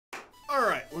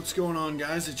Alright, what's going on,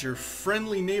 guys? It's your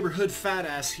friendly neighborhood fat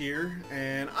ass here,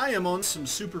 and I am on some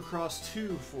Supercross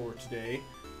 2 for today.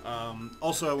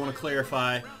 Also, I want to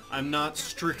clarify, I'm not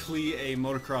strictly a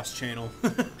motocross channel.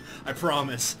 I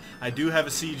promise. I do have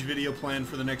a Siege video planned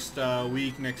for the next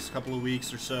next couple of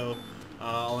weeks or so.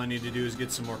 All I need to do is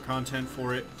get some more content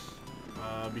for it,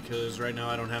 because right now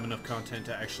I don't have enough content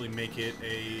to actually make it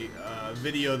a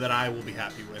video that I will be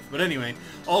happy with. But anyway,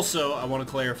 also I want to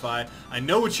clarify, I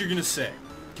know what you're gonna say,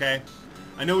 okay?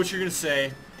 I know what you're gonna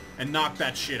say, and knock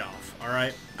that shit off,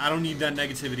 alright? I don't need that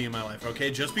negativity in my life,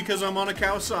 okay? Just because I'm on a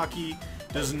Kawasaki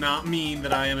does not mean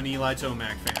that I am an Eli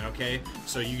Tomac fan, okay?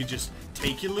 So you could just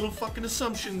take your little fucking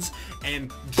assumptions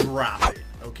and drop it,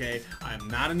 okay? I'm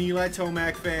not an Eli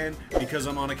Tomac fan because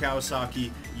I'm on a Kawasaki.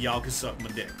 Y'all can suck my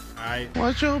dick, alright?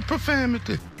 Watch your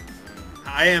profanity.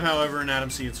 I am, however, an Adam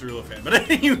C. and Cirillo fan. But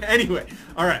anyway,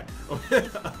 alright.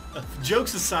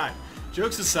 Jokes aside,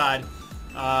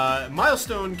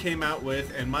 Milestone came out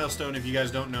with, and Milestone, if you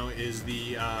guys don't know, is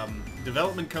the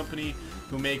development company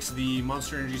who makes the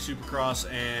Monster Energy Supercross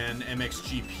and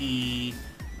MXGP,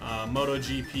 Modo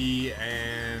GP,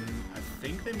 and I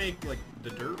think they make like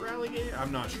the Dirt Rally game?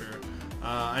 I'm not sure.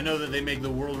 I know that they make the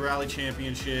World Rally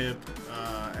Championship,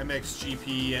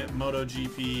 MXGP, Modo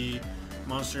GP,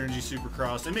 Monster Energy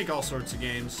Supercross. They make all sorts of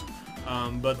games.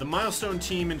 But the Milestone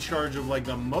team in charge of like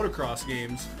the motocross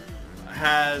games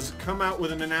has come out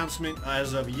with an announcement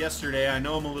as of yesterday. I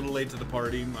know I'm a little late to the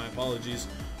party, my apologies.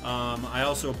 I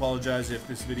also apologize if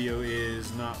this video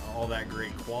is not all that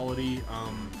great quality.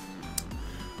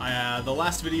 The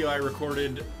last video I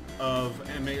recorded of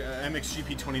MXGP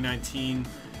 2019,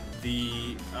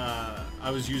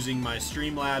 I was using my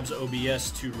Streamlabs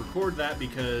OBS to record that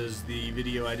because the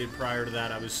video I did prior to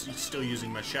that I was still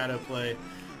using my Shadow Play,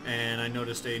 and I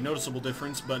noticed a noticeable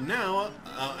difference. But now,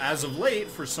 as of late,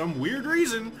 for some weird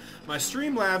reason, my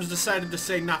Streamlabs decided to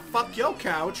say, nah, fuck your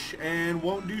couch, and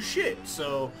won't do shit.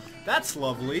 So, that's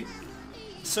lovely.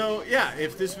 So, yeah,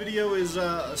 if this video is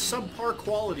subpar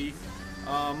quality,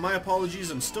 my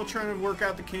apologies. I'm still trying to work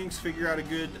out the kinks, figure out a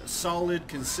good, solid,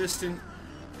 consistent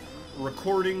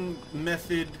recording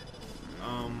method.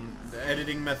 The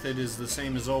editing method is the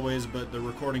same as always, but the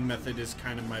recording method is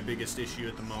kind of my biggest issue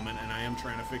at the moment, and I am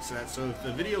trying to fix that. So if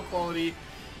the video quality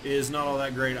is not all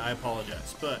that great, I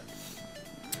apologize. But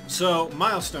so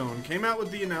Milestone came out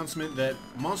with the announcement that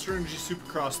Monster Energy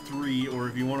Supercross 3, or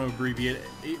if you want to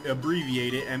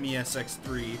abbreviate it,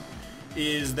 MESX3,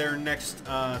 is their next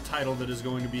title that is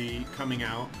going to be coming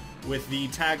out, with the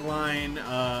tagline,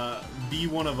 be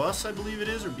one of us, I believe it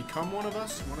is, or become one of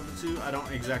us, one of the two. I don't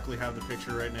exactly have the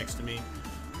picture right next to me.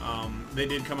 They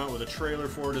did come out with a trailer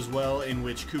for it as well, in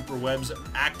which Cooper Webb's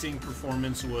acting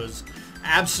performance was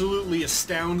absolutely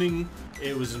astounding.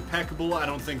 It was impeccable. I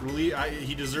don't think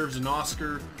he deserves an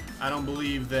Oscar. I don't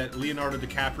believe that Leonardo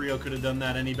DiCaprio could have done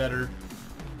that any better.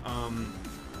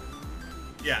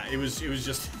 Yeah, it was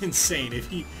just insane. If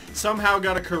he somehow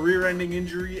got a career-ending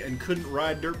injury and couldn't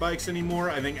ride dirt bikes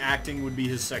anymore, I think acting would be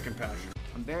his second passion.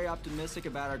 I'm very optimistic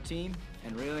about our team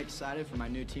and really excited for my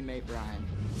new teammate Brian.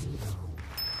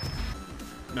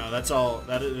 No, that's all.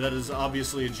 That is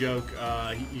obviously a joke.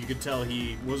 You could tell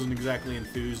he wasn't exactly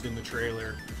enthused in the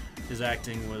trailer. His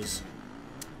acting was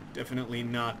definitely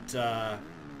not top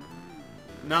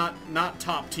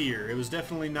tier. It was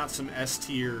definitely not some S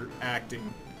tier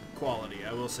acting quality,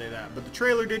 I will say that. But the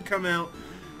trailer did come out.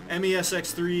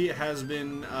 MESX3 has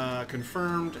been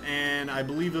confirmed, and I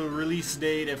believe the release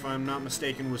date, if I'm not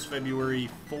mistaken, was February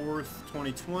 4th,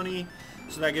 2020.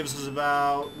 So that gives us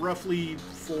about roughly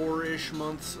 4-ish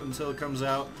months until it comes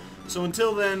out. So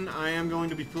until then, I am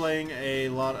going to be playing a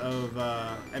lot of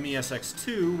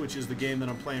MESX2, which is the game that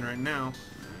I'm playing right now,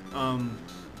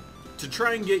 to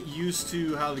try and get used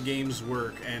to how the games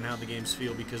work and how the games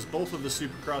feel, because both of the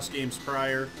Supercross games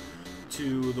prior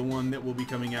to the one that will be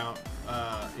coming out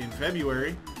in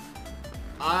February,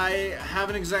 I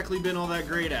haven't exactly been all that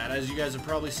great at. As you guys have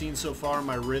probably seen so far,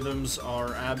 my rhythms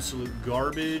are absolute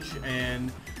garbage,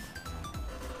 and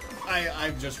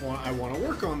I want to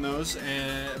work on those,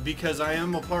 because I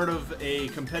am a part of a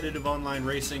competitive online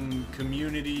racing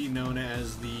community known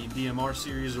as the DMR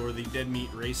series, or the Dead Meat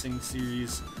Racing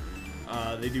series.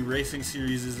 They do racing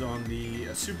series on the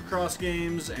Supercross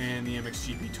games and the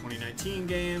MXGP 2019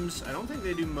 games. I don't think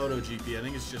they do Modo GP. I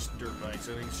think it's just dirt bikes.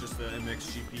 I think it's just the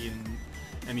MXGP and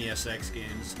MESX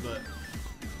games. But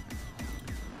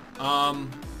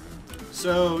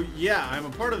so yeah, I'm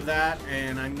a part of that,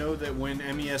 and I know that when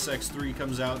MESX3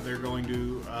 comes out, they're going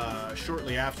to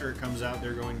shortly after it comes out,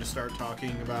 they're going to start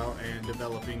talking about and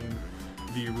developing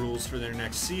the rules for their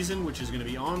next season, which is going to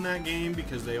be on that game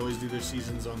because they always do their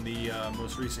seasons on the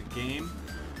most recent game.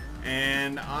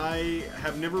 And I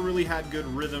have never really had good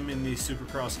rhythm in these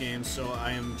Supercross games, so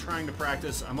I am trying to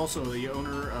practice. I'm also the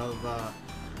owner of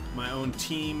my own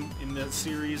team in that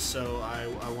series, so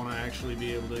I want to actually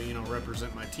be able to, you know,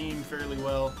 represent my team fairly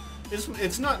well.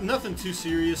 It's not nothing too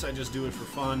serious. I just do it for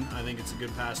fun. I think it's a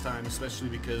good pastime, especially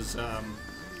because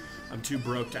I'm too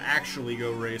broke to actually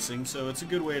go racing. So it's a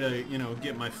good way to, you know,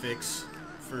 get my fix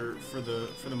for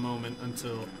the moment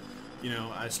until, you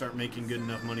know, I start making good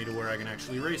enough money to where I can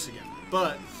actually race again.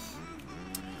 But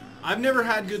I've never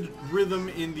had good rhythm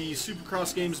in the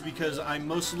Supercross games because I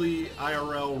mostly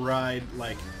IRL ride.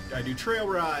 Like, I do trail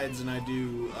rides and I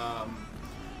do,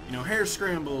 you know, hair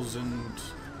scrambles and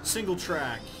single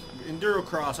track,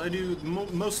 endurocross. I do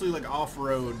mostly like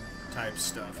off-road type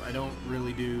stuff. I don't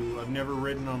really do, I've never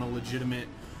ridden on a legitimate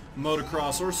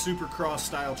motocross or supercross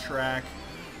style track.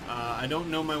 I don't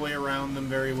know my way around them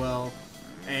very well.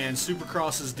 And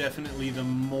Supercross is definitely the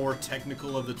more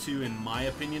technical of the two, in my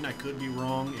opinion. I could be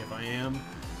wrong. If I am,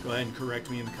 go ahead and correct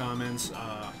me in the comments.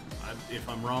 If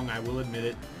I'm wrong, I will admit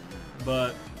it.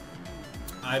 But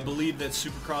I believe that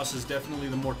Supercross is definitely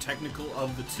the more technical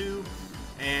of the two.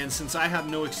 And since I have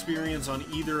no experience on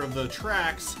either of the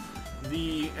tracks,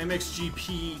 the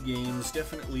MXGP games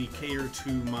definitely cater to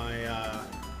my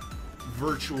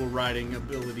virtual riding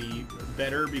ability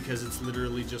better, because it's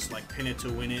literally just like pin it to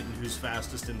win it and who's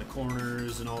fastest in the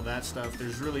corners and all that stuff.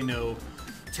 There's really no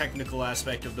technical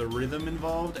aspect of the rhythm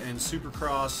involved. And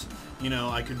Supercross, you know,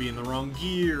 I could be in the wrong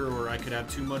gear, or I could have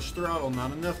too much throttle,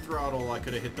 not enough throttle, I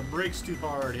could have hit the brakes too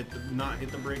hard, not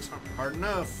hit the brakes hard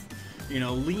enough, you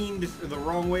know, leaned the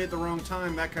wrong way at the wrong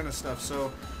time, that kind of stuff.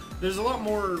 So there's a lot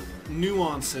more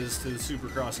nuances to the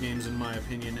Supercross games, in my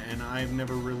opinion, and I've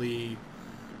never really,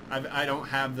 I don't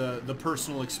have the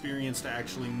personal experience to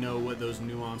actually know what those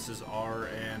nuances are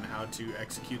and how to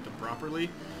execute them properly.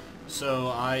 So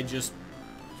I just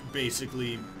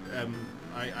basically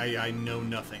I know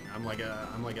nothing.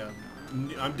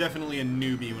 I'm definitely a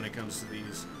newbie when it comes to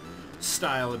these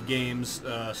style of games.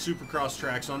 Supercross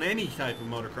tracks on any type of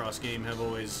motocross game have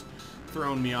always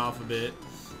thrown me off a bit.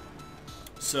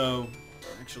 So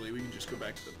actually, we can just go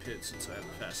back to the pit since I have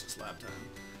the fastest lap time.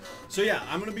 So yeah,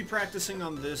 I'm going to be practicing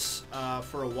on this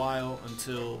for a while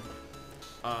until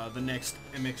the next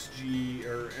MXG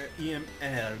or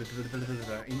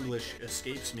English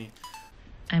escapes me.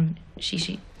 I'm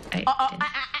Shishi.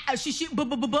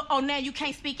 Oh, now you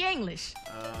can't speak English.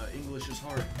 English is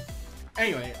hard.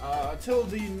 Anyway, until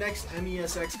the next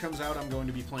MESX comes out, I'm going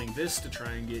to be playing this to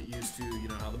try and get used to, you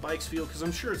know, how the bikes feel, because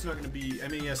I'm sure it's not going to be,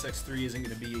 MESX 3 isn't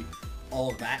going to be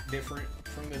all that different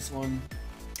from this one.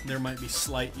 There might be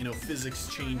slight, you know, physics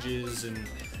changes and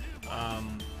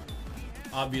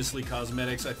obviously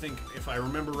cosmetics. I think, if I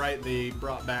remember right, they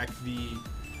brought back the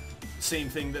same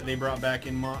thing that they brought back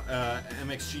in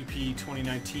MXGP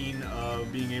 2019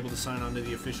 of being able to sign on to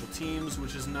the official teams,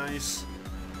 which is nice.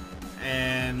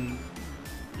 And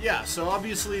yeah, so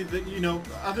obviously, you know,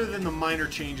 other than the minor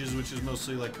changes, which is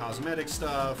mostly like cosmetic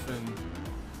stuff and,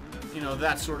 you know,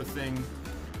 that sort of thing,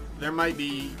 there might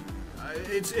be,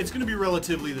 it's going to be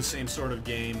relatively the same sort of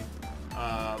game.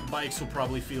 Bikes will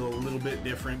probably feel a little bit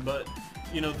different, but,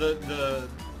 you know,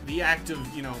 the act of,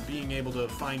 you know, being able to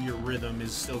find your rhythm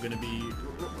is still going to be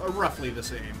roughly the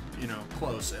same, you know,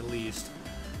 close at least.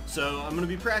 So I'm going to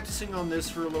be practicing on this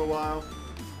for a little while.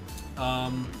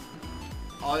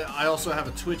 I also have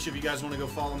a Twitch if you guys want to go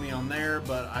follow me on there,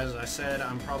 but as I said,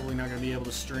 I'm probably not going to be able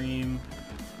to stream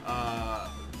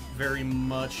very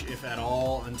much, if at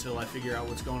all, until I figure out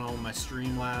what's going on with my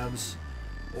Streamlabs,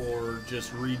 or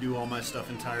just redo all my stuff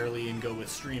entirely and go with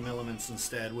Stream Elements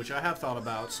instead, which I have thought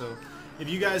about. So if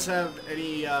you guys have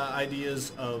any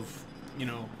ideas of, you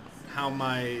know, how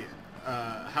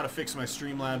to fix my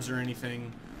Streamlabs or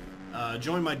anything,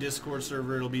 join my Discord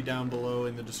server. It'll be down below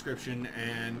in the description,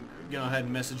 and go ahead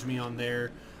and message me on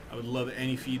there. I would love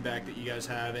any feedback that you guys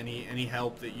have, any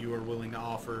help that you are willing to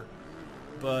offer.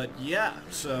 But yeah,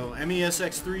 so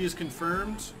MESX 3 is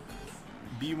confirmed.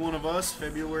 Be one of us,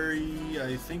 February,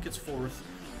 I think it's 4th,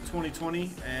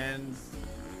 2020. And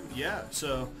yeah,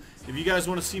 so if you guys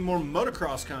want to see more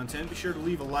motocross content, be sure to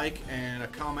leave a like and a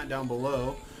comment down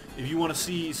below. If you want to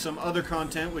see some other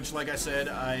content, which, like I said,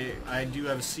 I do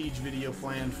have a Siege video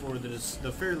planned for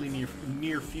the fairly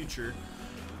near future.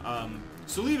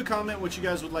 So leave a comment what you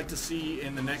guys would like to see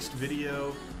in the next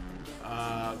video.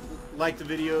 Like the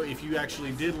video. If you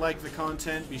actually did like the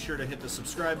content, be sure to hit the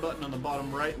subscribe button on the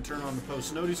bottom right and turn on the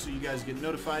post notice so you guys get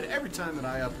notified every time that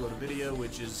I upload a video,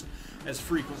 which is as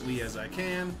frequently as I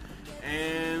can.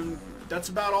 And that's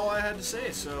about all I had to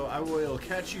say. So I will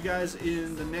catch you guys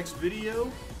in the next video.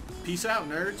 Peace out,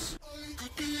 nerds.